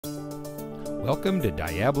Welcome to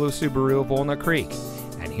Diablo Subaru of Walnut Creek,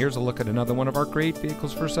 and here's a look at another one of our great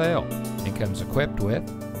vehicles for sale. It comes equipped with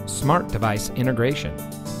smart device integration,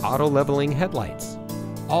 auto leveling headlights,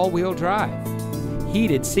 all-wheel drive,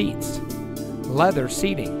 heated seats, leather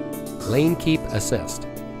seating, lane keep assist,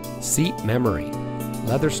 seat memory,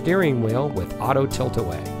 leather steering wheel with auto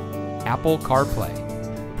tilt-away, Apple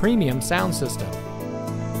CarPlay, premium sound system.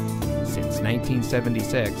 Since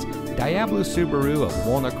 1976, Diablo Subaru of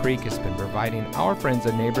Walnut Creek has been providing our friends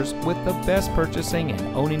and neighbors with the best purchasing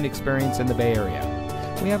and owning experience in the Bay Area.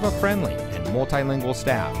 We have a friendly and multilingual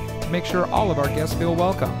staff to make sure all of our guests feel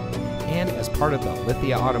welcome. And as part of the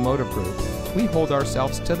Lithia Automotive Group, we hold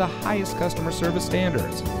ourselves to the highest customer service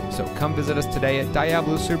standards. So come visit us today at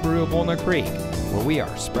Diablo Subaru of Walnut Creek, where we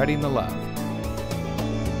are spreading the love.